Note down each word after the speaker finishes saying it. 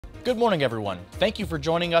Good morning, everyone. Thank you for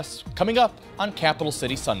joining us. Coming up on Capital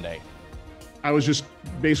City Sunday. I was just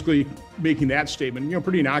basically making that statement,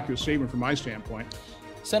 pretty innocuous statement from my standpoint.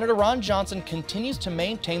 Senator Ron Johnson continues to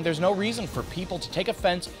maintain there's no reason for people to take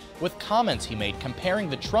offense with comments he made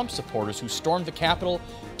comparing the Trump supporters who stormed the Capitol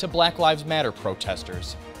to Black Lives Matter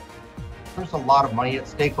protesters. There's a lot of money at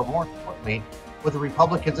stake, but more importantly, with the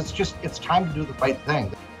Republicans, it's time to do the right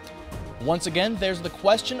thing. Once again, there's the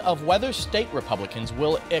question of whether state Republicans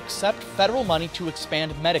will accept federal money to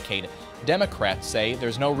expand Medicaid. Democrats say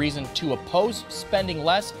there's no reason to oppose spending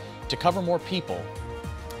less to cover more people.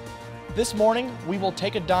 This morning, we will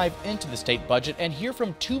take a dive into the state budget and hear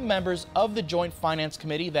from two members of the Joint Finance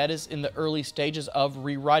Committee that is in the early stages of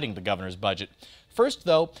rewriting the governor's budget. First,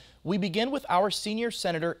 though, we begin with our senior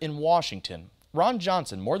senator in Washington. Ron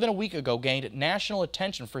Johnson, more than a week ago, gained national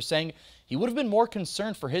attention for saying he would have been more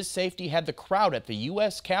concerned for his safety had the crowd at the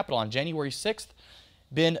U.S. Capitol on January 6th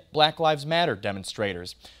been Black Lives Matter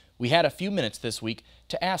demonstrators. We had a few minutes this week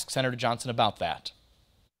to ask Senator Johnson about that.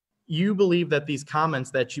 You believe that these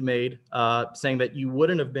comments that you made, saying that you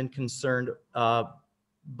wouldn't have been concerned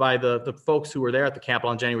by the folks who were there at the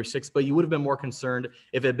Capitol on January 6th, but you would have been more concerned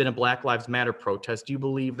if it had been a Black Lives Matter protest. Do you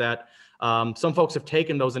believe that some folks have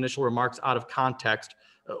taken those initial remarks out of context?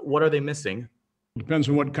 What are they missing? Depends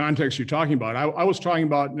on what context you're talking about. I was talking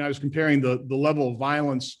about, and I was comparing the level of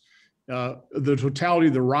violence, the totality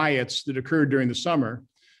of the riots that occurred during the summer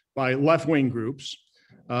by left-wing groups,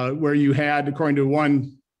 where you had, according to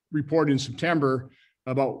one report in September,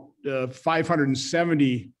 about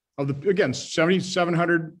 570 of the, again,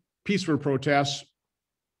 7,700 peaceful protests.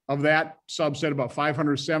 Of that subset, about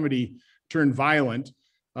 570 turned violent.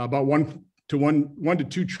 About $1 to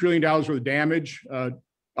 $2 trillion worth of damage.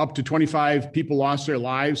 Up to 25 people lost their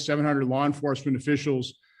lives. 700 law enforcement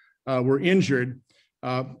officials were injured.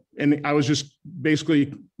 And I was just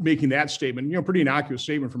basically making that statement, pretty innocuous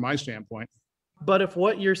statement from my standpoint. But if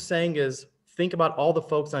what you're saying is, think about all the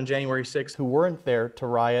folks on January 6th who weren't there to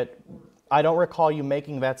riot, I don't recall you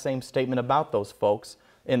making that same statement about those folks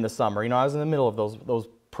in the summer. I was in the middle of those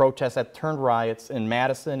protests that turned riots in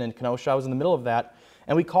Madison and Kenosha. I was in the middle of that,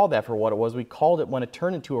 and we called that for what it was. We called it when it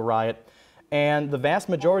turned into a riot. And the vast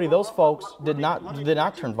majority of those folks did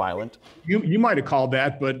not turn violent. You might have called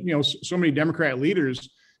that, but so many Democrat leaders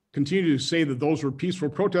continue to say that those were peaceful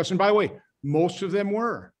protests. And by the way, most of them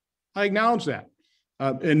were. I acknowledge that.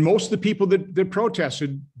 And most of the people that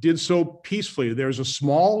protested did so peacefully. There's a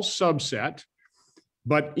small subset,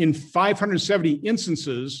 but in 570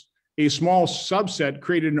 instances, a small subset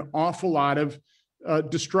created an awful lot of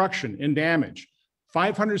destruction and damage.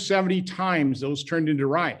 570 times those turned into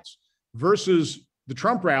riots. Versus the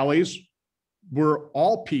Trump rallies were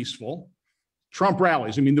all peaceful. Trump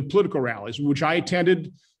rallies, the political rallies, which I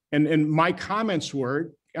attended, and my comments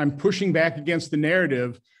were, I'm pushing back against the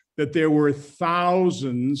narrative that there were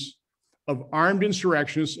thousands of armed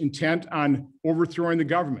insurrectionists intent on overthrowing the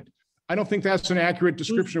government. I don't think that's an accurate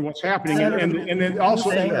description of what's happening. And then also,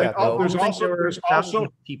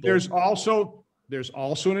 there's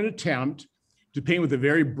also an attempt to paint with a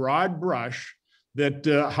very broad brush that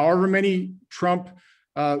however many Trump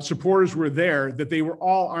supporters were there, that they were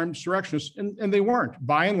all armed insurrectionists, and they weren't.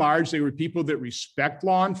 By and large, they were people that respect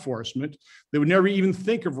law enforcement. They would never even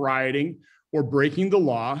think of rioting or breaking the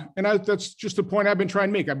law. And that's just the point I've been trying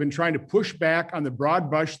to make. I've been trying to push back on the broad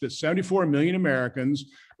brush that 74 million Americans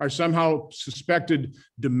are somehow suspected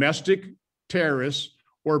domestic terrorists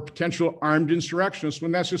or potential armed insurrectionists,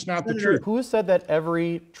 when that's just not the truth. Who said that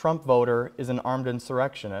every Trump voter is an armed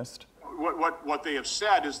insurrectionist? What they have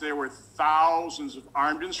said is there were thousands of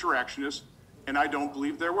armed insurrectionists, and I don't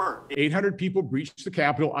believe there were. 800 people breached the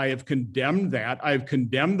Capitol. I have condemned that. I have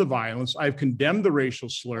condemned the violence. I've condemned the racial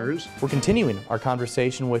slurs. We're continuing our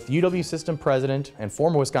conversation with UW System President and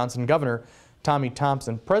former Wisconsin Governor Tommy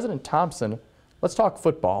Thompson. President Thompson, let's talk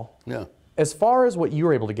football. Yeah. As far as what you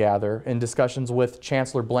were able to gather in discussions with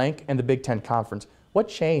Chancellor Blank and the Big Ten Conference, what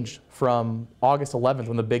changed from August 11th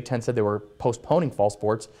when the Big Ten said they were postponing fall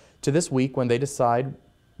sports to this week when they decide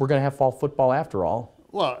we're going to have fall football after all?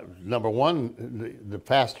 Well, number one, the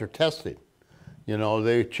faster testing.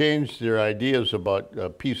 They changed their ideas about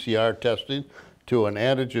PCR testing to an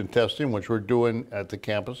antigen testing, which we're doing at the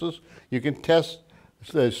campuses. You can test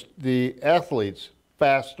the athletes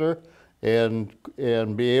faster and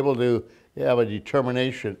be able to have a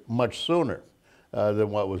determination much sooner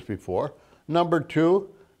than what was before. Number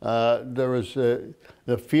two, there was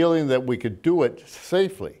the feeling that we could do it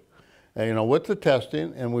safely. With the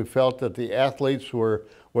testing, and we felt that the athletes were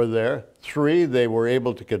there. Three, they were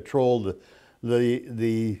able to control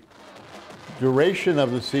the duration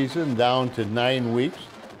of the season down to 9 weeks.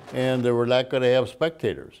 and they were not going to have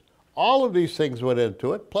spectators. All of these things went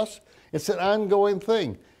into it, plus it's an ongoing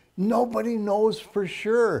thing. Nobody knows for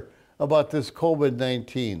sure about this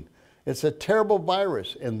COVID-19. It's a terrible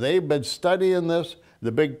virus, and they've been studying this.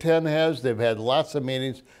 The Big Ten has. They've had lots of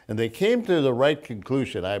meetings, and they came to the right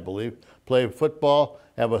conclusion, I believe. Play football,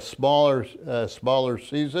 have a smaller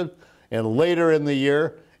season, and later in the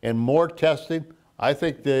year, and more testing. I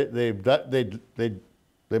think they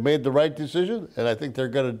made the right decision, and I think they're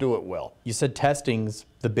going to do it well. You said testing's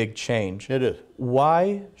the big change. It is.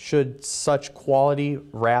 Why should such quality,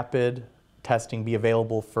 rapid testing be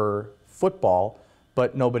available for football,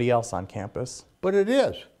 but nobody else on campus? But it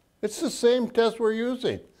is. It's the same test we're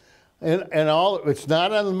using. And all, it's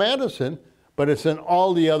not on Madison, but it's in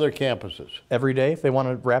all the other campuses. Every day? If they want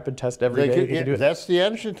a rapid test every day, they can do it? That's the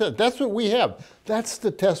antigen test. That's what we have. That's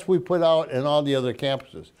the test we put out in all the other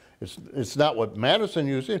campuses. It's not what Madison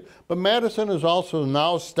using, but Madison is also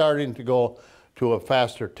now starting to go to a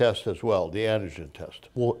faster test as well, the antigen test.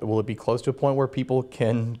 Will it be close to a point where people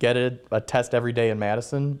can get a test every day in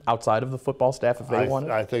Madison outside of the football staff if they want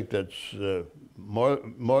it? I think that's more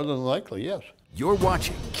than likely, yes. You're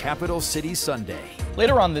watching Capital City Sunday.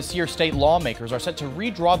 Later on this year, state lawmakers are set to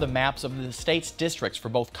redraw the maps of the state's districts for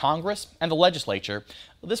both Congress and the legislature.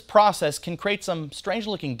 This process can create some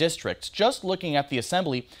strange-looking districts. Just looking at the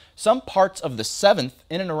assembly, some parts of the 7th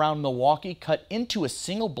in and around Milwaukee cut into a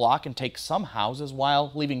single block and take some houses while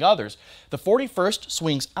leaving others. The 41st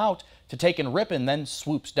swings out to take in Ripon, then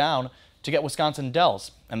swoops down to get Wisconsin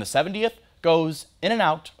Dells. And the 70th goes in and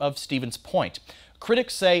out of Stevens Point.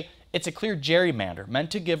 Critics say it's a clear gerrymander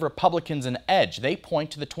meant to give Republicans an edge. They point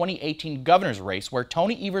to the 2018 governor's race where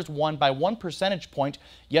Tony Evers won by 1 percentage point,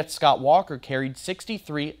 yet Scott Walker carried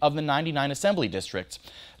 63 of the 99 assembly districts.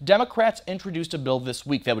 Democrats introduced a bill this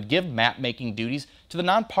week that would give map-making duties to the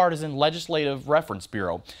nonpartisan Legislative Reference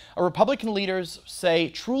Bureau. Republican leaders say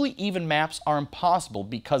truly even maps are impossible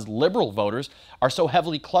because liberal voters are so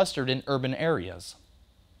heavily clustered in urban areas.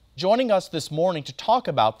 Joining us this morning to talk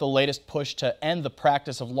about the latest push to end the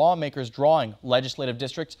practice of lawmakers drawing legislative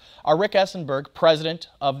districts are Rick Essenberg, president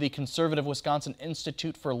of the conservative Wisconsin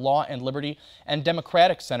Institute for Law and Liberty, and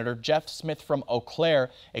Democratic Senator Jeff Smith from Eau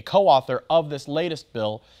Claire, a co-author of this latest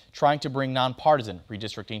bill trying to bring nonpartisan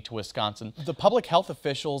redistricting to Wisconsin. The public health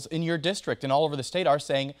officials in your district and all over the state are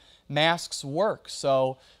saying masks work.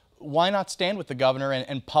 So why not stand with the governor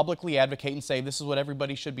and publicly advocate and say this is what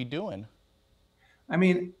everybody should be doing? I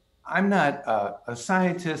mean, I'm not a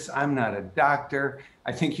scientist, I'm not a doctor.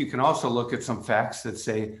 I think you can also look at some facts that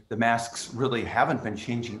say the masks really haven't been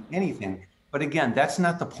changing anything. But again, that's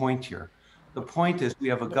not the point here. The point is we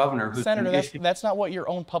have a governor who's— Senator, that's not what your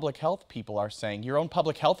own public health people are saying. Your own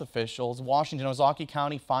public health officials, Washington, Ozaukee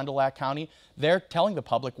County, Fond du Lac County, they're telling the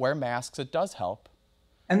public wear masks. It does help.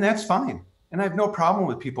 And that's fine. And I have no problem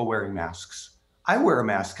with people wearing masks. I wear a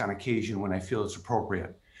mask on occasion when I feel it's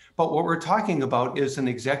appropriate. But what we're talking about is an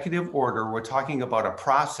executive order. We're talking about a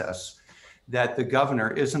process that the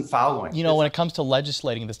governor isn't following. You know, when it comes to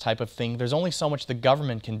legislating this type of thing, there's only so much the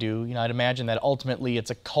government can do. You know, I'd imagine that ultimately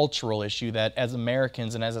it's a cultural issue that as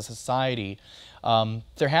Americans and as a society,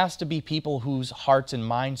 there has to be people whose hearts and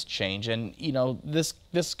minds change. And, you know, this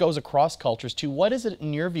goes across cultures too. What is it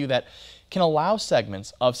in your view that can allow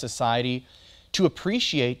segments of society to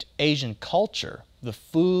appreciate Asian culture, the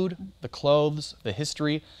food, the clothes, the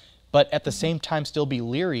history, but at the same time still be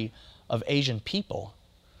leery of Asian people?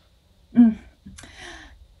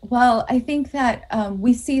 Well, I think that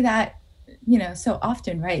we see that, you know, so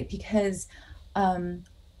often, right? Because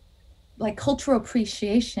like cultural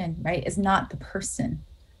appreciation, right, is not the person.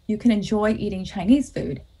 You can enjoy eating Chinese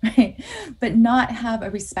food, right, but not have a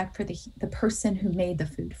respect for the person who made the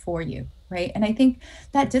food for you, right? And I think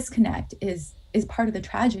that disconnect is part of the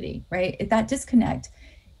tragedy, right? That disconnect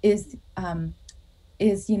is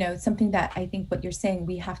you know, something that I think what you're saying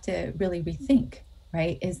we have to really rethink,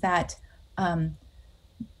 right? Is that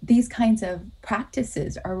these kinds of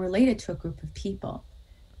practices are related to a group of people.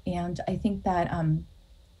 And I think that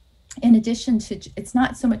in addition to, it's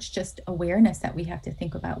not so much just awareness that we have to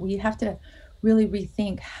think about, we have to really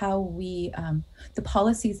rethink how we, the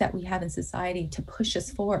policies that we have in society to push us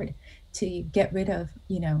forward, to get rid of,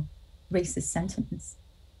 you know, racist sentiments.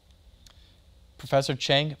 Professor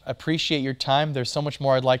Chang, appreciate your time. There's so much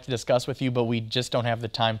more I'd like to discuss with you, but we just don't have the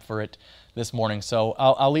time for it this morning. So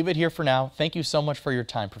I'll leave it here for now. Thank you so much for your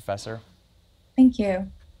time, Professor. Thank you.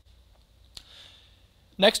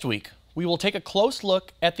 Next week, we will take a close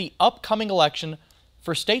look at the upcoming election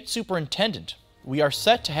for state superintendent. We are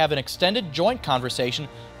set to have an extended joint conversation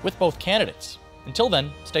with both candidates. Until then,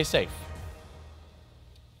 stay safe.